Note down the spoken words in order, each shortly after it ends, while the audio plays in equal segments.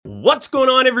What's going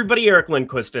on, everybody? Eric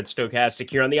Lindquist at Stochastic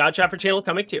here on the Odd Shopper channel,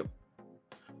 coming to you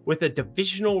with a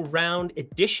divisional round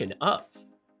edition of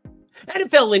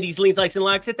NFL Lindy's Leans, Likes, and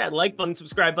Locks. Hit that like button,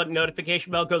 subscribe button,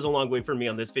 notification bell. Goes a long way for me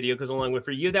on this video, goes a long way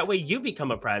for you. That way you become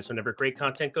a prize whenever great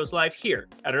content goes live here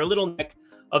at our little neck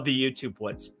of the YouTube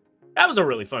woods. That was a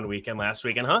really fun weekend last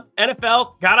weekend, huh?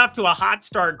 NFL got off to a hot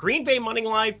start. Green Bay money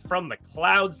line from the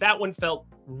clouds. That one felt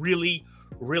really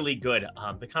good.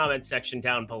 The comment section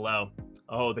down below.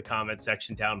 Oh, the comment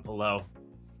section down below.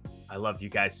 I love you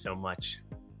guys so much.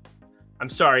 I'm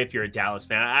sorry if you're a Dallas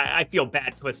fan. I feel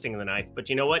bad twisting the knife, but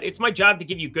you know what? It's my job to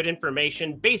give you good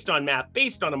information based on math,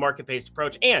 based on a market-based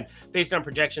approach, and based on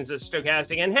projections as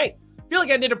Stochastic. And hey, I feel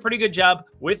like I did a pretty good job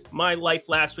with my life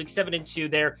last week,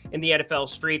 7-2 there in the NFL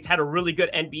streets. Had a really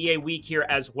good NBA week here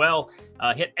as well.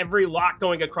 Hit every lock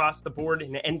going across the board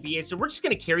in the NBA. So we're just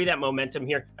going to carry that momentum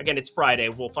here. Again, it's Friday.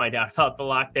 We'll find out about the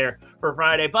lock there for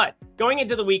Friday. But going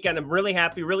into the weekend, I'm really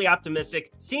happy, really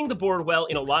optimistic, seeing the board well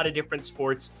in a lot of different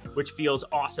sports, which feels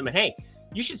awesome. And hey,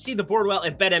 you should see the board well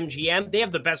at BetMGM. They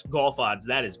have the best golf odds.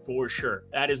 That is for sure.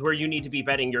 That is where you need to be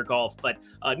betting your golf. But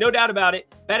no doubt about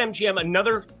it, BetMGM,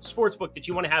 another sports book that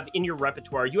you want to have in your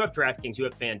repertoire. You have DraftKings, you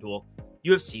have FanDuel,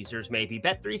 you have Caesars, maybe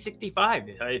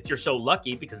Bet365 if you're so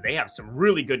lucky, because they have some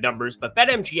really good numbers. But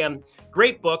BetMGM,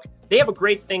 great book. They have a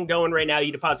great thing going right now.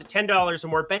 You deposit $10 or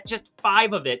more, bet just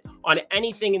 $5 of it on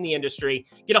anything in the industry.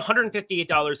 Get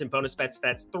 $158 in bonus bets.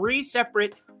 That's three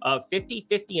separate $50,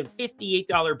 $50, and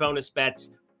 $58 bonus bets.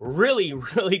 Really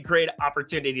great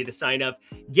opportunity to sign up.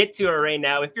 Get to it right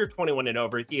now. If you're 21 and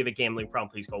over, if you have a gambling problem,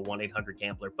 please call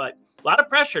 1-800-GAMBLER. But a lot of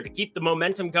pressure to keep the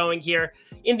momentum going here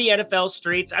in the NFL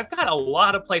streets. I've got a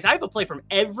lot of plays. I have a play from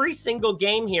every single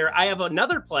game here. I have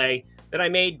another play that I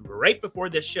made right before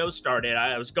this show started.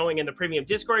 I was going in the premium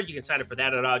Discord. You can sign up for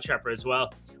that at Odd Shopper as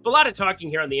well. But a lot of talking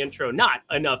here on the intro, not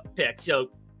enough picks. So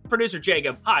producer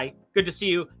Jacob, hi, good to see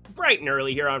you bright and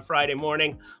early here on Friday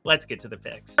morning. Let's get to the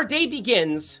picks. Our day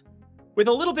begins with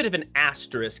a little bit of an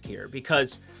asterisk here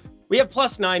because we have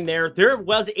 +9 there. There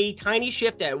was a tiny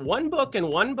shift at one book and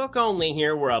one book only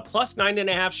here where a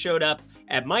 +9.5 showed up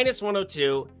at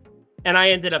 -102. And I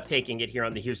ended up taking it here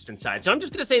on the Houston side. So I'm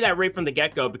just going to say that right from the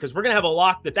get-go because we're going to have a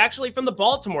lock that's actually from the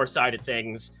Baltimore side of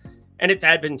things. And it's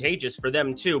advantageous for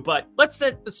them too. But let's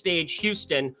set the stage.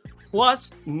 Houston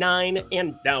 +9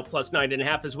 and now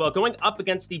 +9.5 as well, going up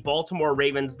against the Baltimore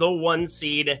Ravens, the 1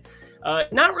 seed.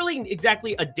 Not really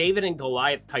exactly a David and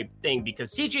Goliath type thing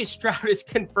because CJ Stroud is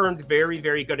confirmed very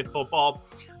good at football.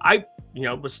 I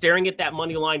was staring at that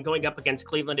money line going up against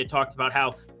Cleveland. It talked about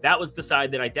how that was the side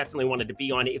that I definitely wanted to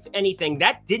be on. If anything,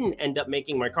 that didn't end up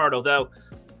making my card, although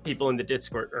people in the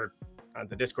Discord or on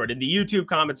the Discord in the YouTube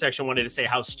comment section wanted to say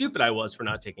how stupid I was for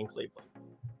not taking Cleveland.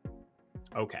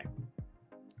 Okay.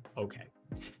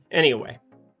 Anyway,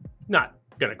 not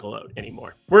going to gloat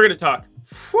anymore. We're going to talk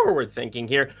forward thinking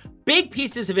here. Big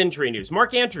pieces of injury news.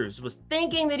 Mark Andrews was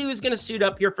thinking that he was going to suit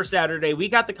up here for Saturday. We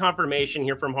got the confirmation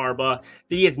here from Harbaugh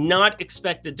that he is not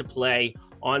expected to play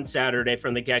on Saturday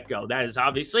from the get-go. That is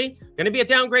obviously going to be a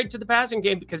downgrade to the passing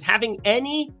game because having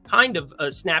any kind of a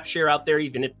snap share out there,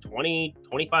 even if 20,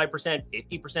 25%,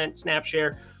 50% snap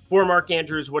share for Mark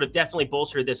Andrews would have definitely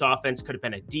bolstered this offense. Could have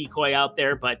been a decoy out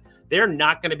there, but they're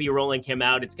not going to be rolling him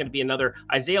out. It's going to be another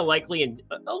Isaiah Likely and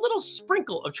a little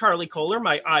sprinkle of Charlie Kohler,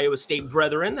 my Iowa State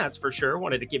brethren, that's for sure.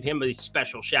 Wanted to give him a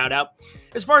special shout out.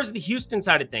 As far as the Houston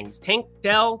side of things, Tank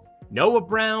Dell, Noah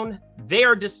Brown, they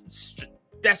are just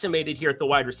decimated here at the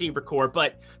wide receiver core.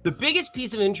 But the biggest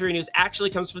piece of injury news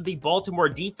actually comes from the Baltimore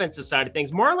defensive side of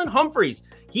things. Marlon Humphreys,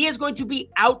 he is going to be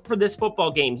out for this football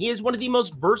game. He is one of the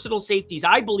most versatile safeties.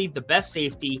 I believe the best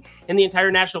safety in the entire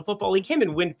National Football League. Him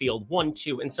and Winfield,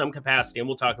 1-2 in some capacity. And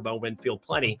we'll talk about Winfield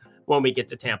plenty when we get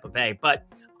to Tampa Bay. But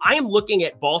I am looking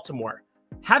at Baltimore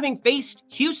having faced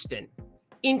Houston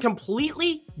in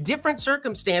completely different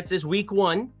circumstances week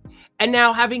 1, and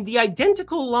now having the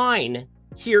identical line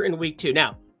here in week 2.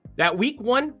 Now, that week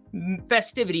 1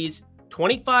 festivities,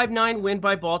 25-9 win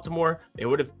by Baltimore. They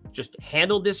would have just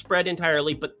handled this spread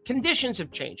entirely, but conditions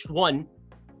have changed. One,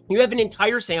 you have an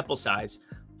entire sample size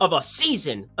of a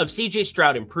season of CJ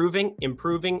Stroud improving,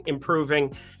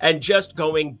 and just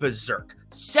going berserk.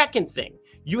 Second thing,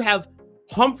 you have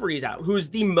Humphreys out, who is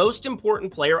the most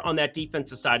important player on that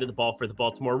defensive side of the ball for the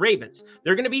Baltimore Ravens.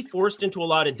 They're going to be forced into a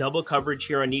lot of double coverage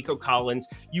here on Nico Collins.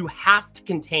 You have to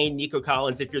contain Nico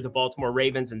Collins if you're the Baltimore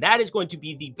Ravens, and that is going to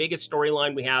be the biggest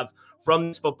storyline we have from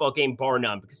this football game, bar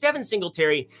none, because Devin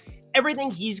Singletary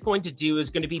everything he's going to do is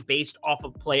going to be based off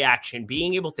of play action,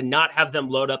 being able to not have them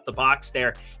load up the box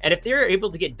there. And if they're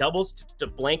able to get doubles to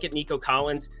blanket Nico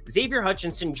Collins, Xavier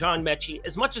Hutchinson, John Mechie,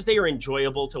 as much as they are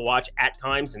enjoyable to watch at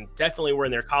times, and definitely were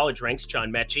in their college ranks,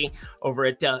 John Mechie over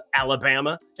at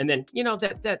Alabama. And then,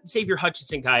 that Xavier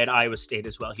Hutchinson guy at Iowa State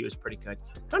as well. He was pretty good.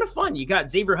 Kind of fun. You got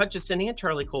Xavier Hutchinson and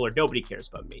Charlie Kohler. Nobody cares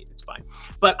about me. It's fine.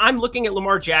 But I'm looking at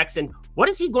Lamar Jackson. What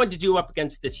is he going to do up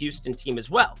against this Houston team as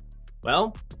well?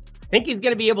 Well, I think he's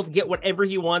going to be able to get whatever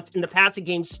he wants in the passing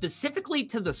game, specifically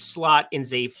to the slot in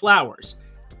Zay Flowers.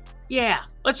 Yeah,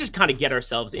 let's just kind of get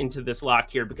ourselves into this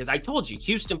lock here because I told you,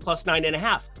 Houston plus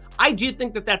 9.5. I do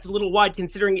think that that's a little wide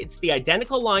considering it's the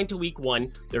identical line to week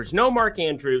 1. There's no Mark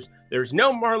Andrews. There's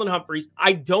no Marlon Humphreys.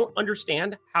 I don't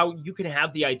understand how you can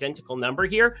have the identical number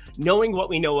here, knowing what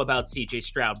we know about CJ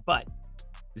Stroud. But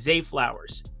Zay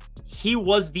Flowers, he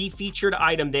was the featured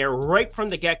item there right from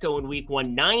the get-go in week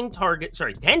 1. 10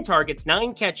 targets,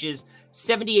 9 catches,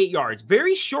 78 yards.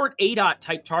 Very short ADOT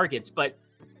type targets, but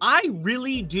I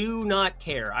really do not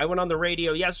care. I went on the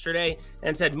radio yesterday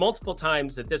and said multiple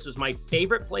times that this was my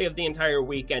favorite play of the entire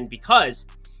weekend because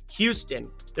Houston,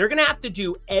 they're going to have to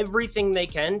do everything they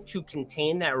can to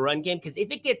contain that run game because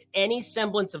if it gets any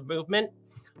semblance of movement,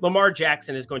 Lamar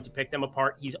Jackson is going to pick them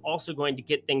apart. He's also going to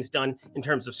get things done in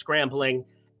terms of scrambling,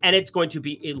 and it's going to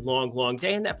be a long, long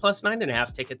day. And that plus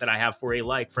 9.5 ticket that I have for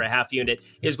a half unit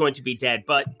is going to be dead.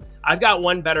 But I've got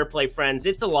one better play, friends.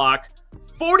 It's a lock.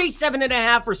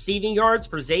 47.5 receiving yards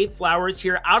for Zay Flowers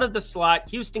here out of the slot.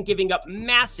 Houston giving up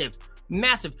massive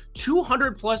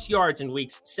 200 plus yards in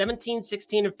weeks 17,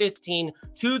 16, and 15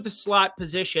 to the slot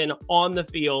position on the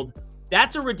field.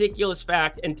 That's a ridiculous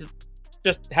fact. And to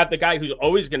just have the guy who's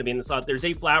always going to be in the slot, there's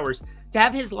Zay Flowers, to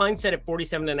have his line set at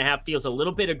 47.5 feels a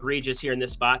little bit egregious here in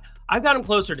this spot. I've got him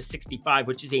closer to 65,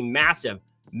 which is a massive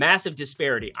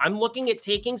disparity. I'm looking at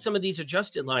taking some of these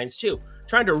adjusted lines too,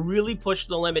 trying to really push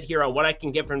the limit here on what I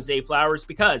can get from Zay Flowers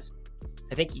because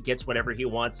I think he gets whatever he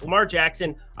wants. Lamar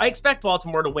Jackson, I expect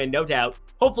Baltimore to win, no doubt.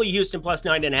 Hopefully Houston plus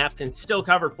 9.5 can still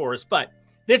cover for us, but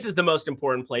this is the most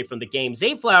important play from the game.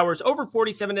 Zay Flowers over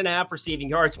 47.5 receiving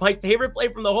yards. My favorite play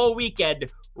from the whole weekend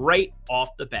right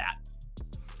off the bat.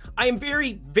 I am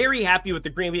very, very happy with the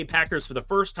Green Bay Packers for the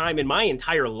first time in my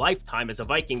entire lifetime as a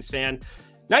Vikings fan.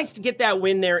 Nice to get that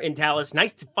win there in Dallas.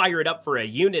 Nice to fire it up for a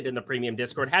unit in the premium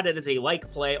Discord. Had it as a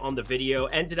like play on the video.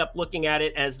 Ended up looking at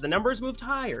it as the numbers moved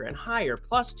higher and higher.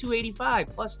 Plus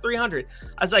 285, plus 300.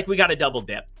 I was like, we got a double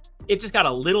dip. It just got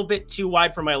a little bit too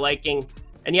wide for my liking.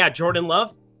 And yeah, Jordan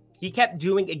Love, he kept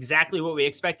doing exactly what we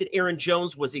expected. Aaron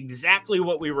Jones was exactly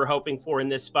what we were hoping for in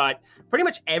this spot. Pretty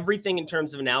much everything in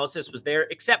terms of analysis was there,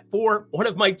 except for one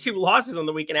of my 2 losses on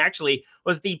the weekend actually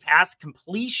was the pass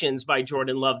completions by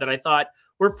Jordan Love that I thought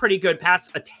were pretty good. Pass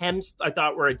attempts, I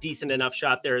thought, were a decent enough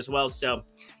shot there as well. So,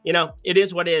 it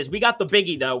is what it is. We got the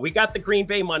biggie, though. We got the Green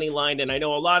Bay money line, and I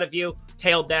know a lot of you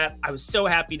tailed that. I was so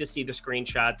happy to see the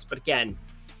screenshots. But again,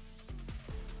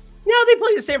 they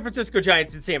play the San Francisco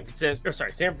Giants in San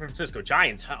Francisco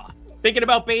Giants. Thinking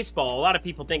about baseball, a lot of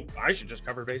people think I should just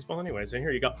cover baseball anyway. So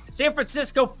here you go. San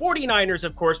Francisco 49ers,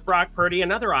 of course, Brock Purdy,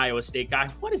 another Iowa State guy.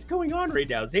 What is going on right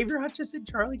now? Xavier Hutchinson,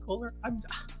 Charlie Kohler. I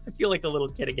feel like a little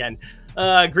kid again.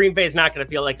 Green Bay is not going to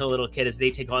feel like a little kid as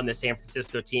they take on the San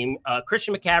Francisco team.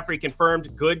 Christian McCaffrey confirmed,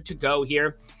 good to go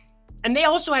here. And they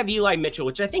also have Eli Mitchell,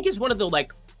 which I think is one of the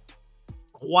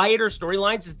quieter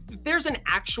storylines. There's an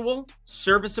actual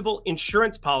serviceable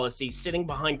insurance policy sitting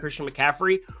behind Christian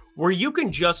McCaffrey where you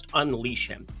can just unleash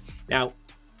him. Now,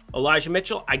 Elijah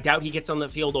Mitchell, I doubt he gets on the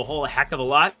field a whole heck of a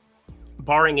lot,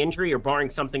 barring injury or barring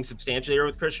something substantial here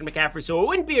with Christian McCaffrey. So it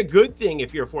wouldn't be a good thing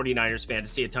if you're a 49ers fan to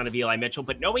see a ton of Eli Mitchell,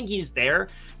 but knowing he's there,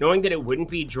 knowing that it wouldn't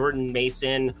be Jordan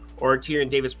Mason or Tyrion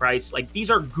Davis-Price,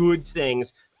 these are good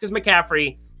things because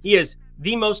McCaffrey, he is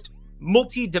the most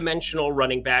multi-dimensional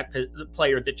running back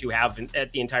player that you have at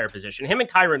the entire position. Him and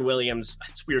Kyron Williams,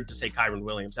 it's weird to say Kyron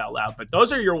Williams out loud, but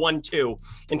those are your 1-2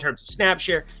 in terms of snap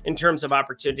share, in terms of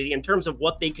opportunity, in terms of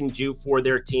what they can do for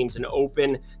their teams and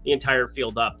open the entire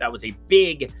field up. That was a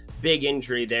big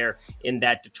injury there in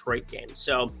that Detroit game.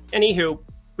 So anywho,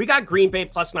 we got Green Bay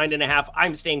plus 9.5.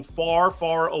 I'm staying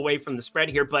far away from the spread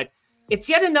here, but it's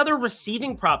yet another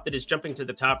receiving prop that is jumping to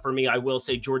the top for me. I will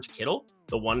say George Kittle,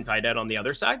 the one tight end on the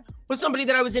other side, was somebody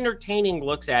that I was entertaining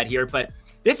looks at here. But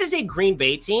this is a Green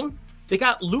Bay team. They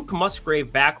got Luke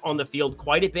Musgrave back on the field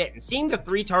quite a bit. And seeing the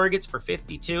 3 targets for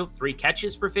 52, 3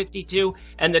 catches for 52,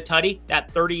 and the tutty,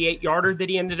 that 38-yarder that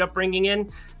he ended up bringing in,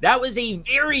 that was a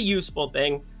very useful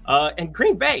thing. And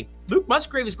Green Bay, Luke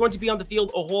Musgrave is going to be on the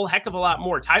field a whole heck of a lot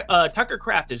more. Tucker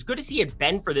Kraft, as good as he had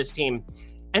been for this team,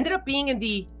 ended up being in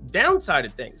the downside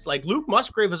of things. Like Luke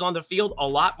Musgrave was on the field a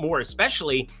lot more,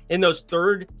 especially in those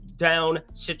third down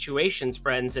situations,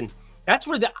 friends. And that's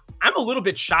where I'm a little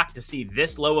bit shocked to see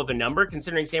this low of a number,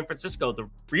 considering San Francisco, the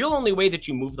real only way that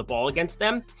you move the ball against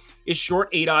them is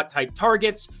short 8-aught type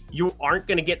targets. You aren't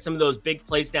going to get some of those big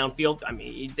plays downfield. I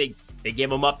mean, they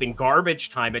give them up in garbage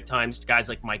time at times to guys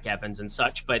like Mike Evans and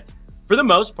such. But for the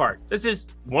most part, this is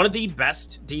one of the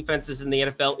best defenses in the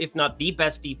NFL, if not the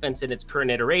best defense in its current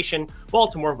iteration.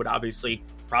 Baltimore would obviously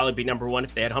probably be number one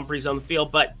if they had Humphreys on the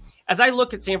field. But as I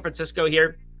look at San Francisco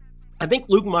here, I think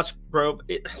Luke Musgrave,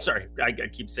 I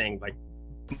keep saying like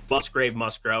Musgrave,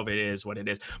 it is what it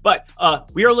is. But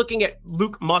we are looking at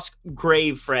Luke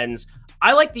Musgrave, friends.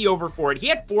 I like the over for it. He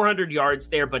had 400 yards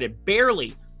there, but it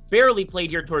barely played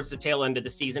here towards the tail end of the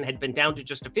season, had been down to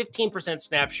just a 15%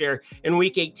 snap share in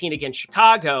week 18 against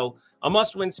Chicago. A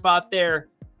must-win spot there.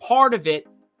 Part of it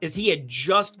is he had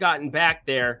just gotten back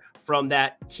there from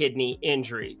that kidney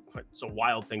injury. It's a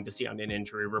wild thing to see on an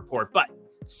injury report, but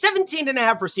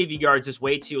 17.5 receiving yards is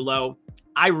way too low.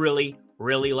 I really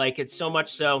like it, so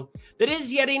much so that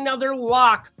is yet another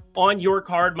lock on your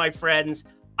card, my friends.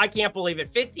 I can't believe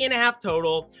it. 50.5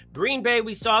 total. Green Bay,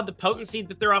 we saw the potency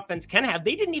that their offense can have.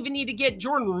 They didn't even need to get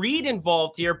Jordan Reed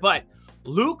involved here, but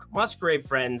Luke Musgrave,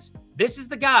 friends, this is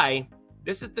the guy.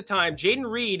 This is the time. Jaden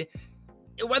Reed,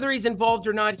 whether he's involved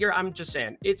or not here, I'm just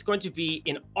saying, it's going to be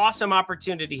an awesome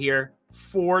opportunity here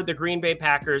for the Green Bay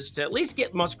Packers to at least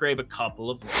get Musgrave a couple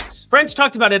of looks. Friends,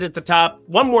 talked about it at the top.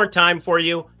 One more time for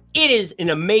you. It is an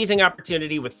amazing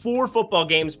opportunity with 4 football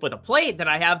games with a play that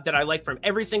I have that I like from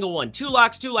every single one. 2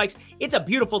 locks, 2 likes. It's a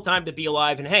beautiful time to be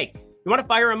alive. And hey, you want to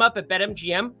fire them up at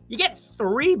BetMGM? You get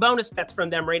 3 bonus bets from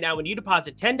them right now when you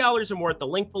deposit $10 or more at the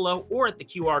link below or at the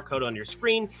QR code on your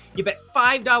screen. You bet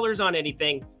 $5 on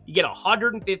anything, you get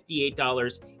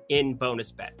 $158 in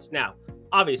bonus bets. Now,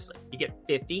 obviously, you get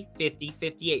 50, 50,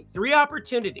 58. 3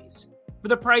 opportunities for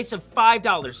the price of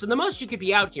 $5. So the most you could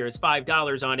be out here is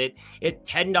 $5 on it. At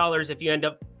 $10 if you end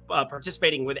up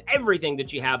participating with everything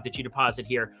that you have that you deposit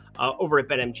here over at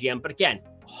BetMGM. But again,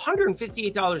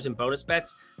 $158 in bonus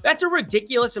bets. That's a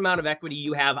ridiculous amount of equity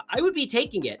you have. I would be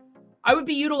taking it. I would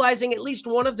be utilizing at least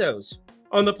one of those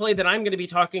on the play that I'm going to be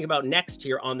talking about next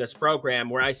here on this program,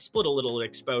 where I split a little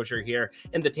exposure here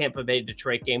in the Tampa Bay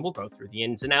Detroit game. We'll go through the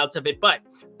ins and outs of it, but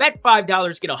bet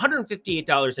 $5, get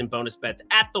 $158 in bonus bets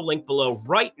at the link below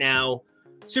right now.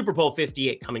 Super Bowl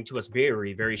 58 coming to us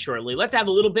very, very shortly. Let's have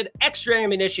a little bit extra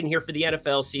ammunition here for the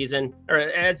NFL season, or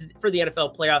as for the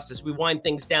NFL playoffs as we wind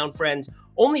things down, friends.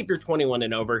 Only if you're 21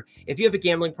 and over. If you have a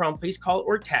gambling problem, please call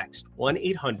or text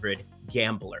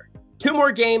 1-800-GAMBLER. 2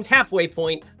 more games, halfway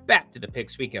point. Back to the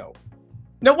picks we go.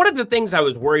 Now, one of the things I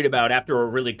was worried about after a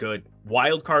really good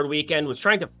wild card weekend was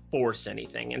trying to force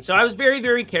anything. And so I was very,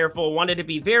 very careful, wanted to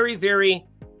be very, very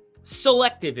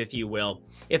selective, if you will,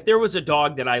 if there was a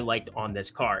dog that I liked on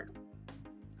this card.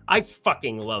 I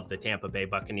fucking love the Tampa Bay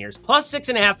Buccaneers. Plus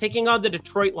 6.5, taking on the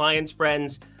Detroit Lions,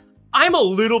 friends. I'm a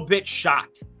little bit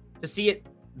shocked to see it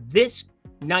this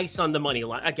nice on the money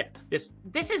line. Again, this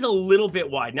is a little bit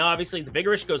wide. Now, obviously, the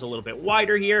Vigorish goes a little bit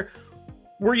wider here.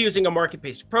 We're using a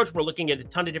market-based approach. We're looking at a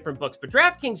ton of different books, but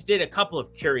DraftKings did a couple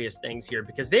of curious things here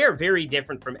because they are very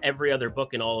different from every other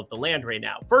book in all of the land right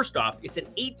now. First off, it's an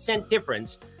 8-cent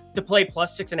difference to play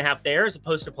plus 6.5 there as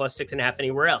opposed to plus 6.5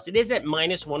 anywhere else. It is at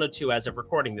minus 102 as of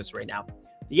recording this right now.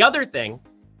 The other thing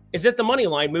is that the money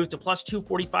line moved to plus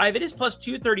 245. It is plus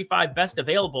 235 best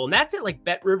available, and that's at like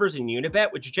Bet Rivers and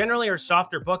Unibet, which generally are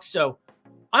softer books. So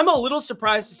I'm a little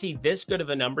surprised to see this good of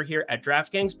a number here at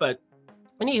DraftKings, but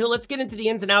anywho, let's get into the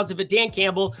ins and outs of it. Dan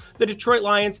Campbell, the Detroit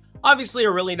Lions, obviously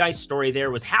a really nice story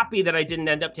there. Was happy that I didn't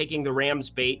end up taking the Rams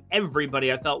bait.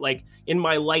 Everybody, I felt like in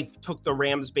my life, took the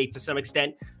Rams bait to some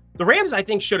extent. The Rams, I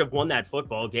think, should have won that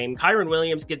football game. Kyron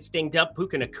Williams gets dinged up.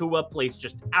 Puka Nacua plays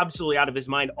just absolutely out of his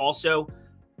mind. Also,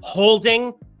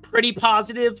 holding pretty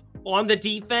positive on the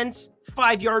defense.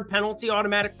 5-yard penalty,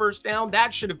 automatic first down.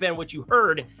 That should have been what you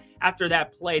heard after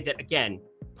that play that, again,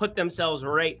 put themselves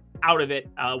right out of it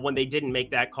when they didn't make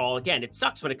that call. Again, it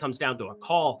sucks when it comes down to a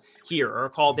call here or a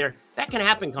call there. That can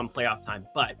happen come playoff time.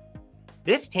 But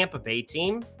this Tampa Bay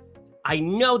team, I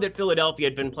know that Philadelphia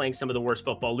had been playing some of the worst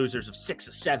football, losers of 6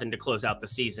 of 7 to close out the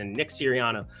season. Nick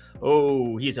Sirianni,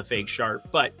 oh, he's a fake sharp.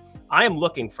 But I am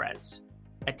looking, friends,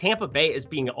 at Tampa Bay as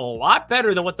being a lot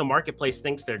better than what the marketplace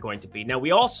thinks they're going to be. Now, we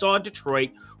all saw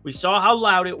Detroit. We saw how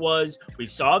loud it was. We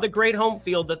saw the great home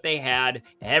field that they had.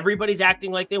 Everybody's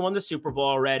acting like they won the Super Bowl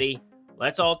already.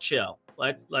 Let's all chill.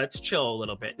 Let's chill a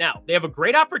little bit. Now, they have a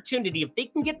great opportunity if they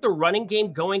can get the running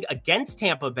game going against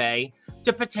Tampa Bay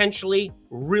to potentially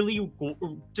really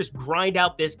just grind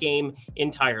out this game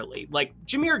entirely. Like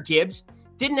Jahmyr Gibbs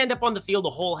didn't end up on the field a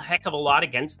whole heck of a lot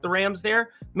against the Rams there,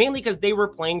 mainly because they were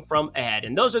playing from ahead.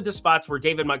 And those are the spots where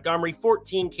David Montgomery,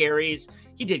 14 carries.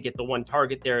 He did get the one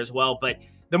target there as well. But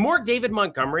the more David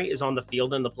Montgomery is on the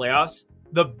field in the playoffs,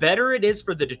 the better it is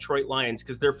for the Detroit Lions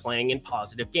because they're playing in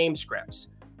positive game scripts.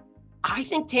 I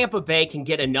think Tampa Bay can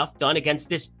get enough done against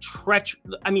this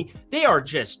they are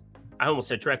just, I almost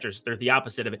said treacherous. They're the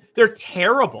opposite of it. They're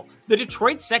terrible. The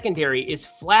Detroit secondary is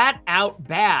flat out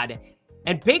bad.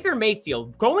 And Baker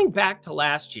Mayfield, going back to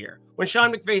last year, when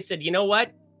Sean McVay said, you know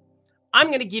what? I'm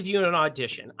going to give you an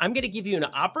audition. I'm going to give you an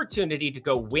opportunity to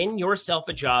go win yourself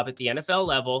a job at the NFL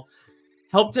level.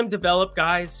 Helped him develop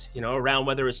guys, around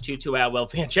whether it was Tutu Atwell,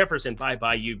 Van Jefferson,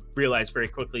 bye-bye. You realized very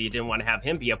quickly you didn't want to have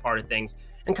him be a part of things.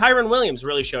 And Kyron Williams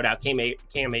really showed out. Cam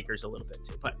Akers a little bit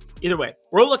too. But either way,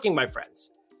 we're looking, my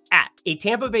friends, at a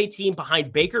Tampa Bay team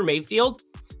behind Baker Mayfield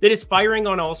that is firing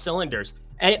on all cylinders.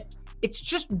 And it's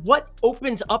just what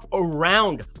opens up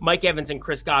around Mike Evans and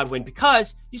Chris Godwin,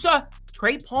 because you saw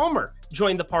Trey Palmer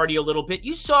join the party a little bit.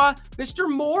 You saw Mr.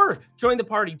 Moore join the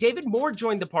party. David Moore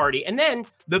joined the party. And then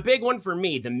the big one for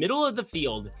me, the middle of the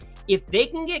field, if they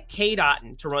can get Cade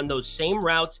Otton to run those same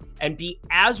routes and be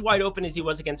as wide open as he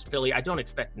was against Philly, I don't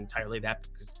expect entirely that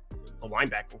because the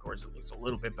linebacking core is at least a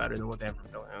little bit better than what they have for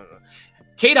Philly. I don't know.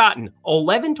 Cade Otton,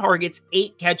 11 targets,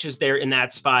 8 catches there in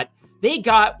that spot. They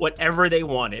got whatever they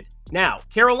wanted. Now,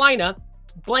 Carolina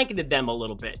blanketed them a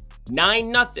little bit.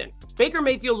 9-0. Baker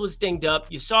Mayfield was dinged up.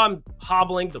 You saw him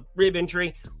hobbling, the rib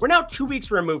injury. We're now 2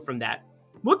 weeks removed from that.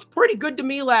 Looked pretty good to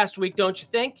me last week, don't you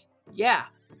think? Yeah.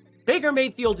 Baker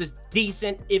Mayfield is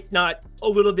decent, if not a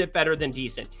little bit better than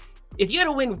decent. If you had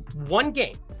to win one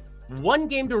game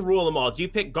to rule them all, do you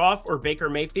pick Goff or Baker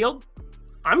Mayfield?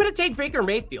 I'm going to take Baker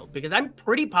Mayfield because I'm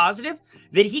pretty positive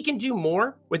that he can do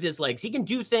more with his legs. He can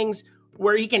do things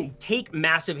where he can take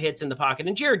massive hits in the pocket.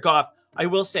 And Jared Goff, I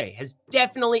will say, has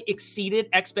definitely exceeded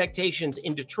expectations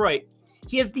in Detroit.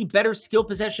 He has the better skill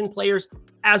possession players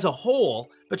as a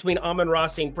whole between Amon-Ra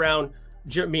St. Brown,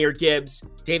 Jahmyr Gibbs,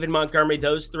 David Montgomery,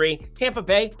 those three. Tampa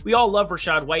Bay, we all love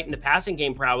Rachaad White in the passing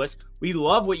game prowess. We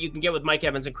love what you can get with Mike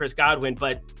Evans and Chris Godwin,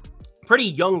 but pretty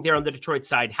young there on the Detroit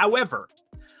side. However,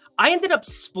 I ended up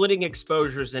splitting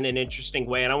exposures in an interesting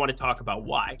way, and I want to talk about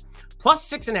why. Plus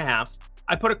 6.5,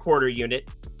 I put a quarter unit.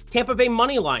 Tampa Bay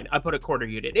money line, I put a quarter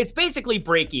unit. It's basically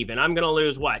break even. I'm going to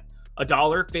lose what?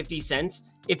 $1.50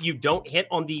 if you don't hit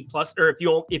on the plus, or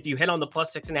if you hit on the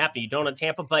plus 6.5 and you don't on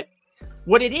Tampa. But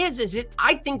what it is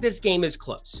I think this game is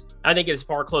close. I think it is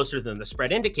far closer than the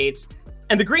spread indicates.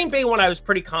 And the Green Bay one, I was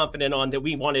pretty confident on that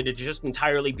we wanted to just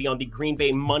entirely be on the Green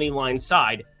Bay money line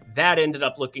side. That ended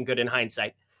up looking good in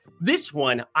hindsight. This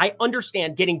one, I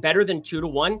understand getting better than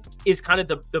 2-1 is kind of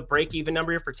the break-even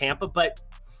number here for Tampa, but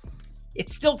it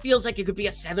still feels like it could be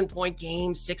a 7-point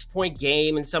game, 6-point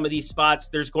game in some of these spots.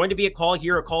 There's going to be a call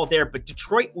here, a call there, but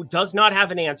Detroit does not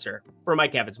have an answer for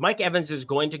Mike Evans. Mike Evans is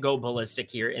going to go ballistic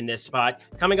here in this spot,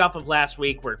 coming off of last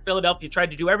week where Philadelphia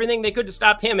tried to do everything they could to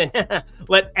stop him and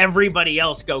let everybody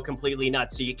else go completely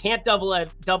nuts. So you can't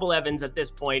double Evans at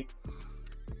this point.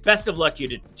 Best of luck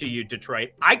to you,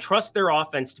 Detroit. I trust their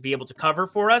offense to be able to cover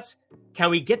for us.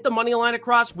 Can we get the money line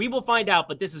across? We will find out,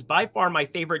 but this is by far my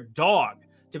favorite dog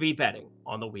to be betting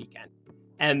on the weekend.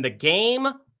 And the game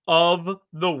of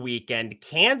the weekend,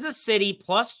 Kansas City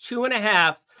plus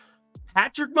 2.5.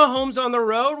 Patrick Mahomes on the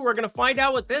road. We're going to find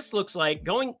out what this looks like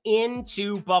going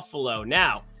into Buffalo.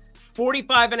 Now,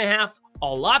 45.5, a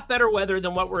lot better weather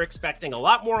than what we're expecting, a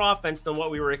lot more offense than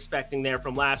what we were expecting there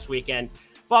from last weekend.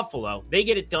 Buffalo, they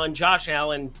get it done. Josh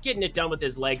Allen getting it done with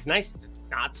his legs. Nice to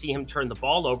not see him turn the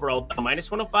ball over. Minus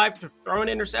 105 to throw an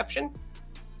interception.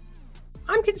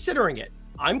 I'm considering it.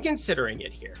 I'm considering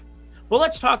it here. Well,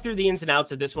 let's talk through the ins and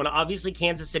outs of this one. Obviously,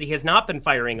 Kansas City has not been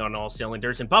firing on all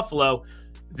cylinders. And Buffalo,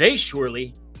 they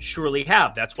surely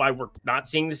have. That's why we're not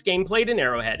seeing this game played in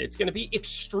Arrowhead. It's going to be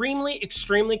extremely,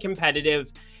 extremely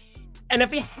competitive. And if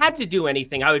he had to do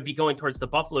anything, I would be going towards the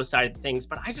Buffalo side of things,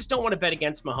 but I just don't want to bet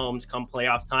against Mahomes come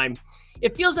playoff time.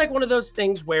 It feels like one of those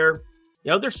things where,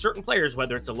 there's certain players,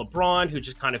 whether it's a LeBron who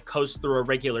just kind of coasts through a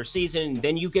regular season, and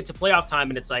then you get to playoff time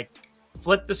and it's like,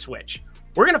 flip the switch.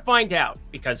 We're going to find out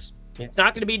because it's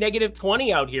not going to be negative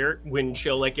 20 out here, wind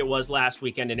chill like it was last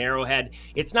weekend in Arrowhead.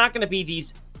 It's not going to be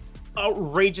these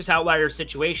outrageous outlier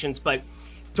situations, but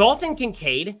Dalton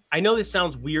Kincaid, I know this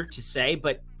sounds weird to say,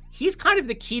 but he's kind of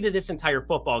the key to this entire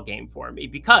football game for me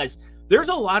because there's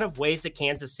a lot of ways that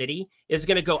Kansas City is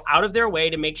going to go out of their way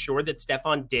to make sure that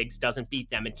Stephon Diggs doesn't beat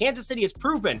them. And Kansas City has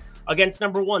proven against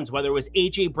number ones, whether it was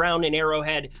A.J. Brown and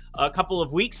Arrowhead a couple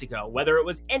of weeks ago, whether it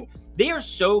was, and they are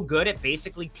so good at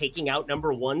basically taking out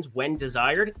number ones when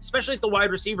desired, especially at the wide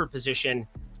receiver position.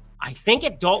 I think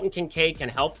if Dalton Kincaid can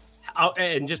help out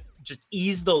and just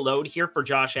ease the load here for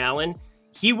Josh Allen,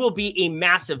 he will be a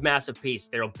massive, massive piece.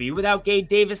 They'll be without Gabe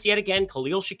Davis yet again.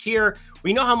 Khalil Shakir,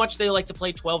 we know how much they like to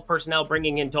play 12 personnel,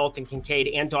 bringing in Dalton Kincaid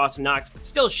and Dawson Knox, but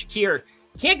still Shakir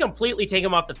can't completely take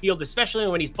him off the field, especially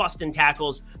when he's busting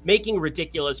tackles, making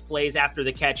ridiculous plays after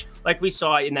the catch, like we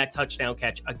saw in that touchdown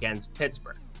catch against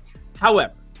Pittsburgh.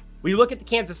 However, we look at the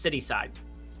Kansas City side.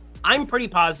 I'm pretty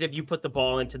positive you put the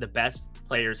ball into the best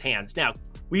player's hands. Now,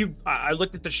 I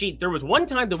looked at the sheet. There was one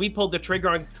time that we pulled the trigger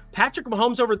on Patrick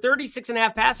Mahomes over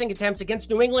 36.5 passing attempts against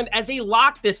New England as a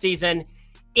lock this season.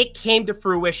 It came to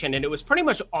fruition, and it was pretty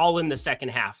much all in the second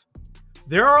half.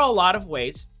 There are a lot of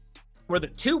ways where the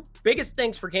two biggest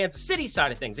things for Kansas City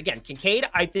side of things, again, Kincaid,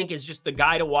 I think, is just the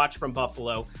guy to watch from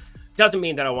Buffalo. Doesn't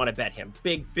mean that I want to bet him.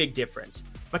 Big difference.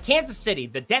 But Kansas City,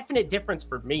 the definite difference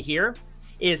for me here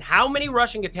is how many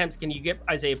rushing attempts can you get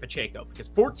Isaiah Pacheco? Because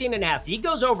 14.5, he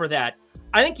goes over that.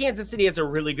 I think Kansas City has a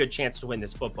really good chance to win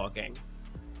this football game.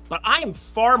 But I am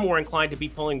far more inclined to be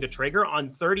pulling the trigger on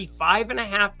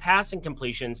 35.5 passing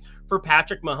completions for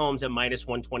Patrick Mahomes at minus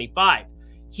 125.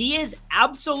 He is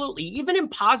absolutely, even in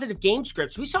positive game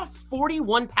scripts, we saw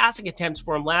 41 passing attempts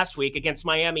for him last week against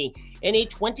Miami in a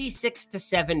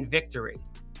 26-7 victory.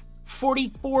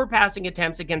 44 passing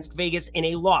attempts against Vegas in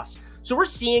a loss. So we're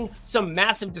seeing some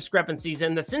massive discrepancies.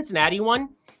 In the Cincinnati one,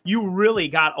 you really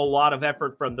got a lot of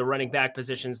effort from the running back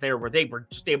positions there, where they were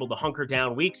just able to hunker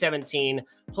down week 17,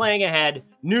 playing ahead,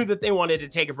 knew that they wanted to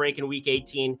take a break in week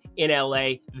 18 in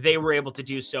LA. They were able to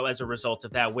do so as a result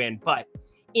of that win. But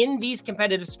in these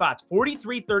competitive spots,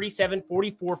 43, 37,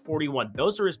 44, 41,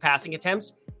 those are his passing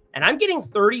attempts. And I'm getting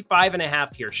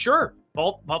 35.5 here. Sure,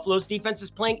 Buffalo's defense is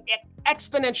playing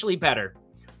exponentially better,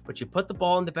 but you put the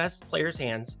ball in the best player's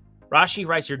hands. Rashee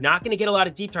Rice, you're not going to get a lot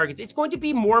of deep targets. It's going to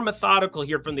be more methodical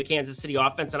here from the Kansas City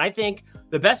offense. And I think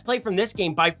the best play from this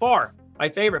game, by far, my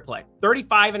favorite play,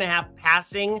 35.5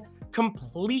 passing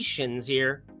completions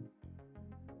here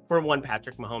for one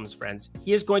Patrick Mahomes, friends.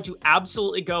 He is going to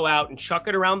absolutely go out and chuck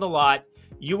it around the lot.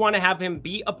 You want to have him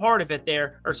be a part of it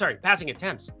there. Or sorry, passing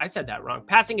attempts. I said that wrong.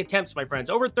 Passing attempts, my friends.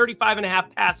 Over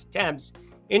 35.5 pass attempts.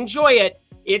 Enjoy it.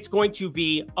 It's going to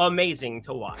be amazing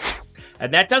to watch.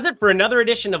 And that does it for another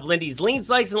edition of Lindy's Leans,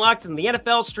 Likes, and Locks in the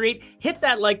NFL Street. Hit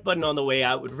that like button on the way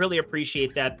out. Would really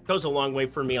appreciate that. It goes a long way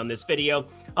for me on this video.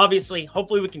 Obviously,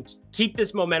 hopefully we can keep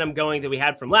this momentum going that we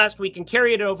had from last week and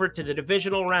carry it over to the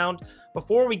divisional round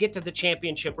before we get to the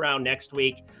championship round next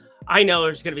week. I know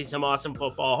there's going to be some awesome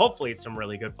football. Hopefully it's some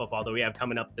really good football that we have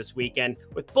coming up this weekend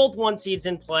with both one seeds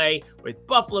in play, with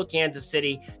Buffalo, Kansas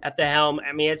City at the helm.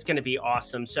 I mean, it's going to be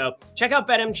awesome. So check out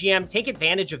BetMGM. Take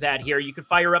advantage of that here. You can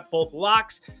fire up both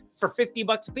locks for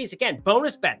 $50 a piece. Again,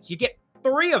 bonus bets. You get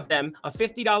 3 of them, a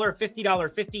 $50, $50,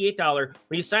 $58.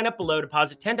 When you sign up below,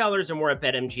 deposit $10 or more at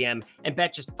BetMGM and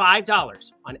bet just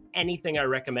 $5 on anything I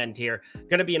recommend here.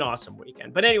 Going to be an awesome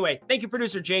weekend. But anyway, thank you,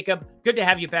 producer Jacob. Good to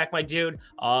have you back, my dude.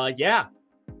 Yeah,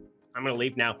 I'm going to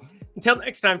leave now. Until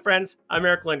next time, friends, I'm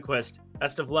Eric Lindquist.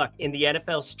 Best of luck in the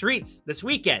NFL streets this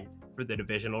weekend for the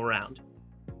divisional round.